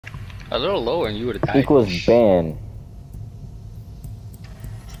A little lower and you would have died. Equals ban.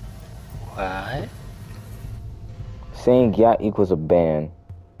 What? Saying yacht equals a ban.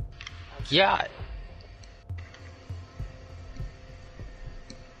 Yeah.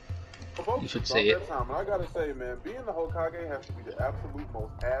 You should say it. I gotta say, man, being the Hokage has to be the absolute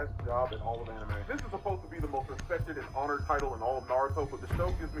most ass job in all of anime. This is supposed to be the most respected and honored title in all of Naruto, but the show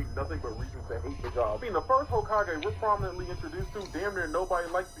gives me nothing but reasons to hate the job. Being the first Hokage we're prominently introduced to, damn near nobody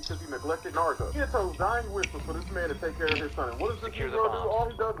likes because he neglected Naruto. Hito's dying wish was for this man to take care of his son, and what does this hero do? All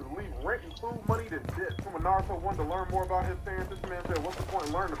he does is leave rent and food money to debt. When Naruto wanted to learn more about his parents, this man said, what's the point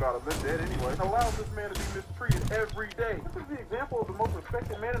in learning about him? They're dead anyway. It allows this man to be mistreated every day. This is the example of the most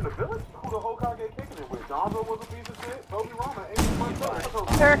respected man in the village. Who the Hokage kicking it with? Danzo was a piece of shit. Tobirama ain't much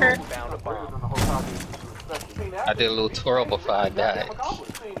I did a little twirl before I died.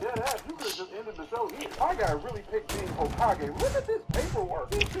 My guy really picked being Hokage. Look at this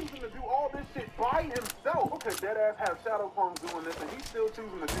paperwork. He's choosing to do all this shit by himself. Okay, deadass have Shadow Clones doing this, and he's still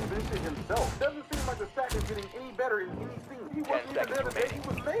choosing to do this shit himself. Doesn't seem like the stack is getting any better in any scene. He wasn't even there the day he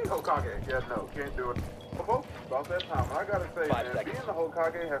was made Hokage. Yeah, no, can't do it. But folks, about that time, I gotta say, man, being the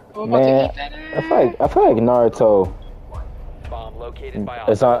Hokage has to... Man, I feel like Naruto. Bomb located by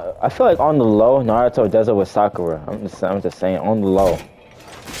It's on, I feel like on the low, Naruto does it with Sakura. I'm just saying, on the low.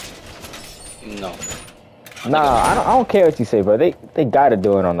 No. Nah, I don't care what you say, bro. They gotta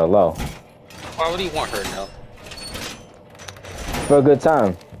do it on the low. Why would he want her now? For a good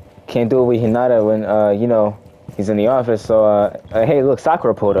time. Can't do it with Hinata when you know he's in the office. So hey, look,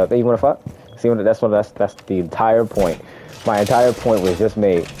 Sakura pulled up. Hey, you wanna fuck? See what that's the entire point. My entire point was just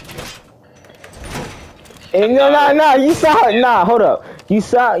made. And no, you saw it. Nah, hold up. You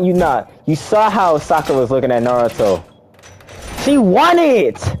saw how Sakura was looking at Naruto. She won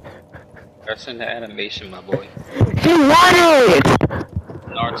it. That's in the animation, my boy. She won it.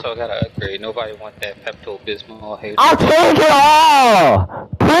 Naruto gotta upgrade. Nobody want that Pepto-Bismol hater. I'll take it all.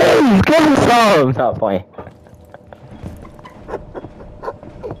 Please give me some. Not playing.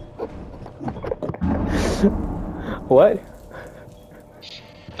 What?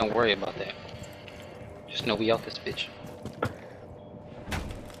 Don't worry about that. Just know we out this bitch.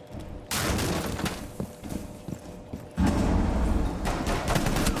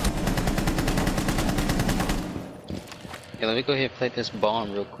 Yeah, let me go ahead and play this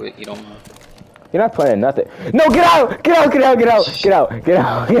bomb real quick, you don't mind? You're not playing nothing. No, get out! Get out! Get out! Get out! Get out! Get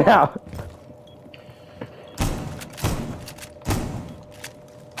out! Get out!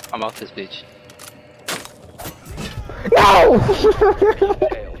 I'm out this bitch. No!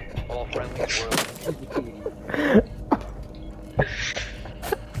 all friendly world.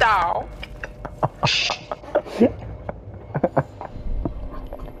 No.